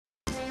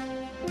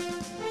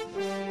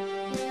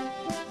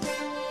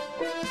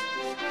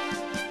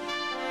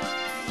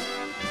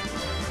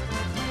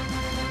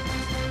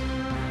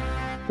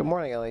Good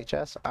morning,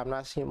 LHS. I'm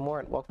Nassim Moore,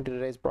 and welcome to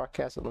today's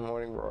broadcast of the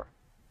Morning Roar.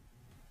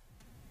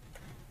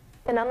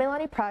 And I'm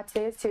Melanie Pratt.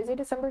 Today is Tuesday,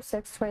 December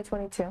 6,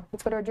 2022.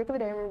 Let's go to our drink of the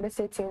day. Remember to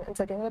stay tuned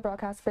until the end of the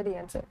broadcast for the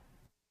answer.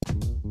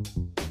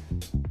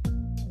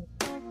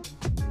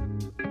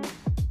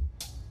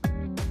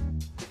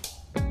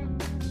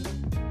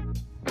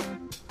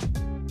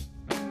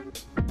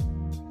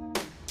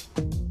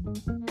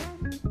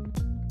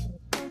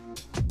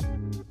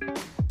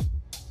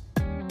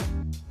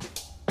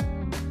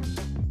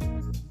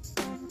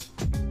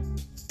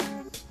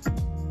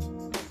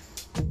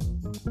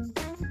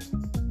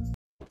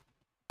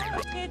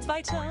 It's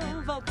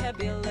vital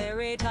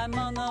vocabulary time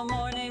on the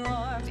Morning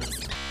Roar.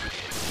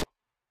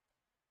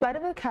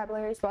 Vital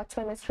vocabulary is brought to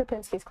by Mr.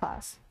 Rapinski's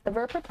class. The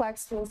verb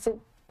perplexed means to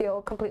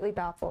feel completely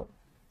baffled.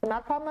 The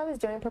math problem I was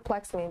doing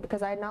perplexed me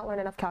because I had not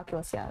learned enough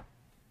calculus yet.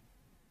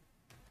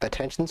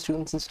 Attention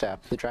students and staff,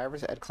 the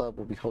Drivers Ed Club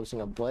will be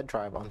hosting a blood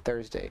drive on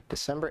Thursday,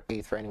 December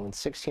 8th for anyone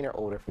 16 or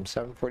older from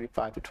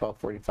 7:45 to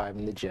 12:45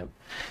 in the gym.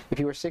 If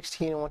you are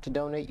 16 and want to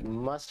donate, you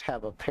must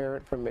have a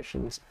parent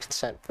permission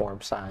consent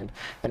form signed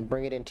and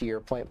bring it into your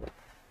appointment.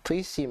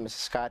 Please see Mrs.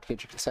 Scott to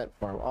get your consent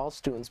form. All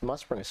students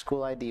must bring a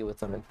school ID with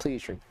them, and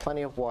please drink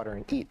plenty of water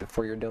and eat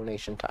before your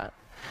donation time.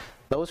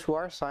 Those who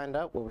are signed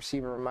up will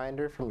receive a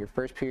reminder from your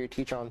first period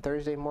teacher on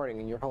Thursday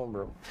morning in your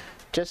homeroom.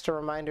 Just a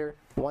reminder,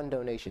 one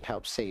donation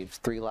helps save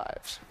 3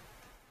 lives.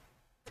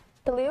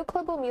 The Leo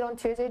Club will meet on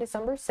Tuesday,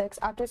 December 6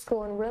 after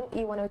school in room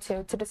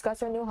E102 to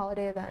discuss our new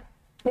holiday event.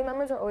 New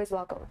members are always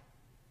welcome.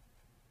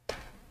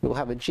 We will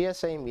have a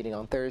GSA meeting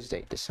on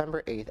Thursday,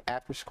 December 8th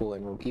after school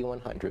in room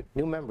E100.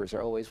 New members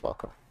are always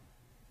welcome.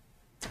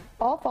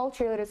 All fall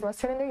cheerleaders must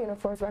turn in their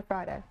uniforms by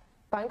Friday.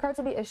 Fine cards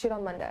will be issued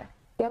on Monday.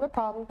 If you have a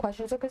problem,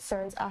 questions, or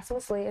concerns, ask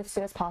Ms. Lee as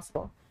soon as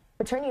possible.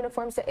 Return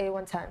uniforms to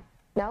A110.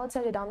 Now let's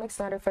head to Dominic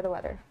Snyder for the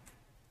weather.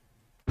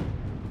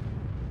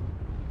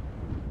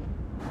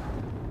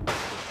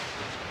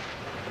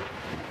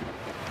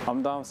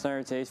 I'm Dom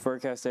Snyder. Today's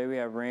forecast today we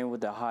have rain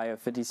with a high of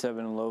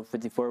 57 and low of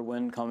 54,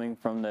 wind coming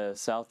from the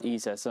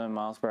southeast at 7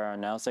 miles per hour.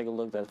 Now let's take a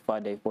look at the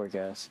 5-day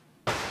forecast.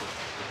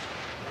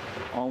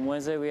 On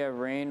Wednesday, we have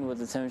rain with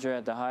the temperature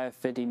at the high of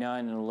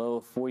 59 and a low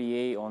of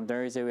 48. On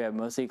Thursday, we have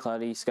mostly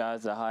cloudy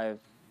skies, the high of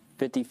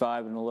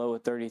 55 and a low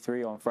of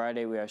 33. On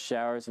Friday, we have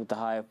showers with the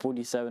high of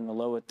 47 and a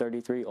low of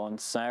 33. On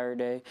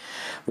Saturday,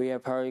 we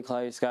have partly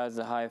cloudy skies,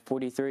 the high of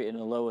 43 and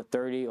a low of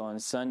 30. On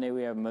Sunday,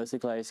 we have mostly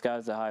cloudy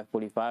skies, the high of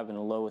 45 and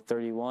a low of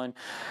 31.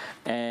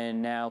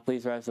 And now,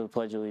 please rise to the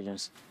Pledge of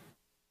Allegiance.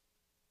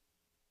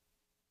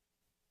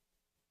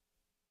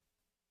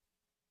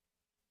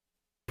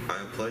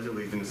 I pledge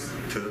allegiance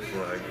to the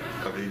flag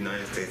of the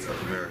United States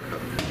of America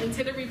and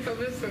to the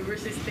republic for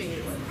which it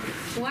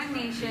stands, one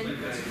nation,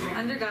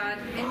 under God,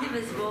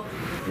 indivisible,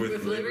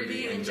 with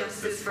liberty and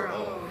justice for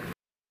all.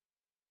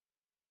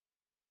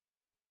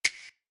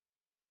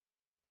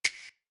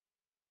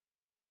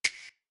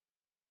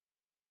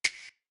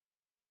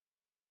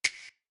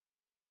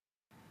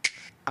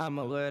 I'm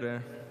a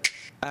litter,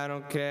 I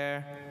don't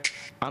care.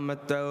 I'ma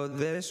throw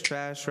this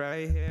trash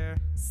right here.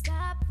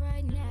 Stop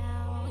right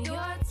now, you're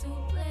to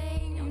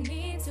blame. You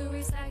need to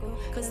recycle,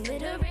 cause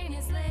littering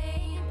is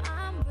lame.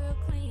 I'm real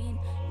clean,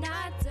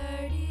 not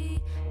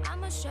dirty.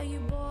 I'ma show you,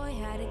 boy,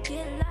 how to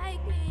get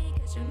like me,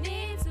 cause you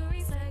need to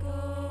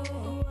recycle.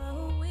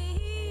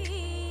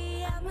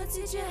 I'ma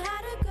teach you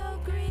how to go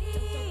green.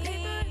 Don't throw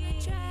paper in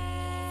the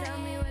trash. Tell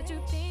me what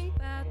you think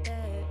about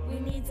that. We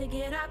need to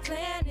get our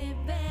planet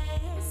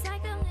back.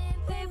 Recycling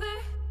paper,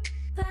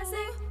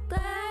 plastic,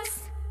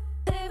 glass.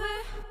 Paper,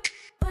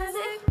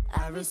 plastic,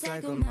 I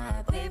recycle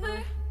my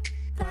paper,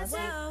 plastic,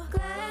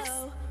 glass,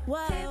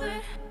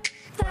 paper,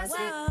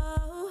 plastic,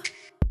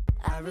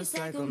 I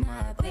recycle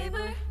my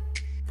paper,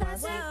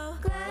 plastic,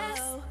 glass,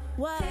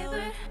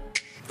 paper,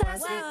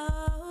 plastic.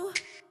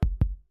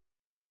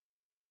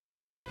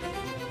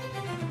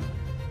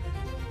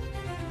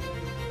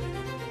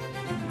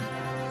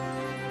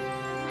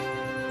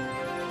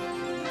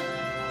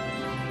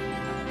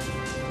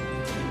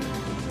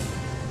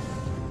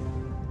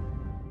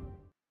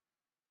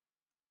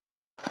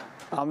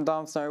 I'm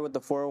Dom Snyder with the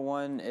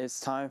 401.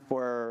 It's time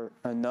for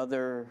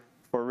another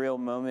For Real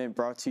moment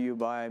brought to you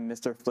by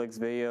Mr. Flick's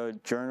video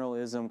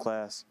journalism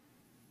class.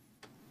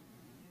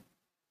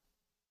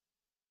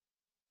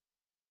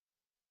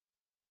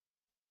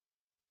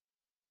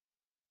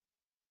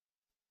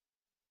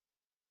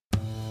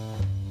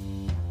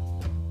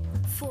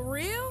 For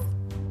real?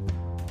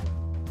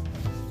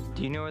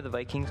 Do you know where the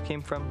Vikings came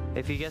from?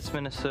 If you guess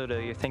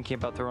Minnesota, you're thinking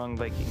about the wrong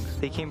Vikings.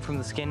 They came from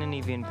the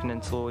Scandinavian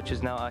peninsula, which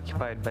is now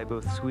occupied by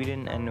both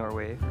Sweden and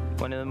Norway.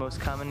 One of the most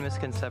common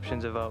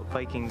misconceptions about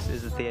Vikings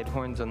is that they had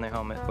horns on their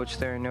helmet, which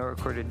there are no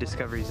recorded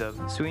discoveries of.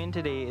 Sweden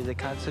today is a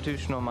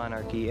constitutional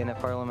monarchy and a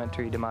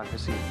parliamentary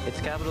democracy.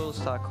 Its capital is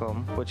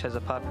Stockholm, which has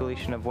a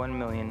population of 1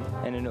 million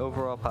and an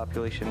overall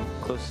population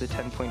close to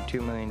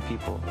 10.2 million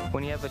people.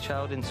 When you have a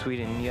child in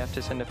Sweden, you have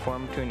to send a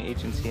form to an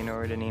agency in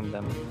order to name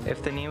them.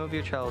 If the name of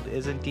your child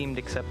isn't deemed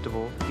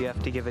acceptable, you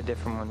have to give a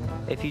different one.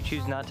 If you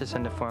choose not to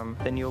send a form,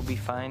 then you will be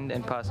fined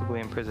and possibly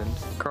imprisoned.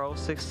 Carl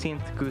XVI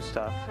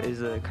Gustaf is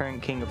the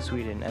current king of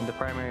Sweden, and the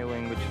primary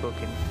language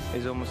spoken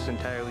is almost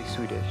entirely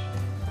Swedish.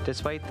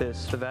 Despite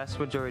this, the vast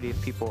majority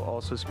of people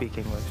also speak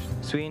English.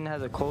 Sweden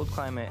has a cold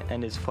climate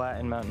and is flat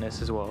and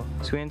mountainous as well.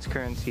 Sweden's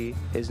currency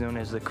is known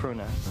as the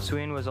krona.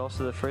 Sweden was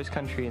also the first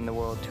country in the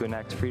world to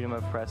enact freedom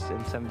of press in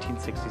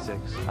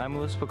 1766. I'm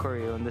Louis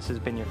Picorio, and this has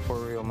been your For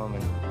Real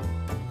moment.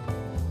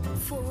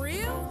 For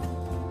real?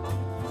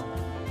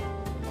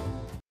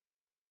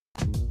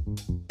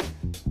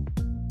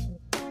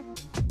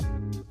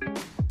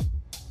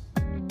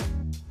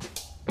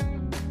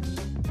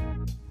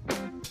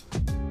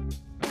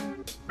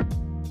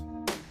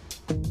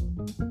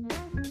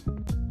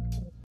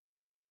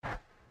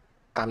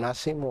 I'm not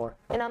Seymour.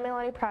 And I'm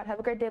Melanie Pratt. Have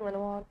a great day,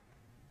 Lindenwald.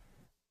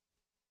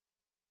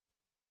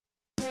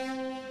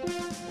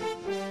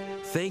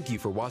 Thank you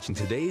for watching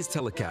today's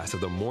telecast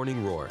of the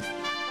Morning Roar.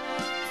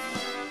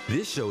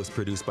 This show is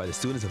produced by the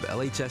students of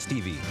LHS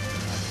TV.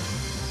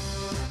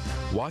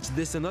 Watch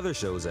this and other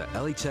shows at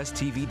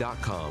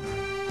lhstv.com.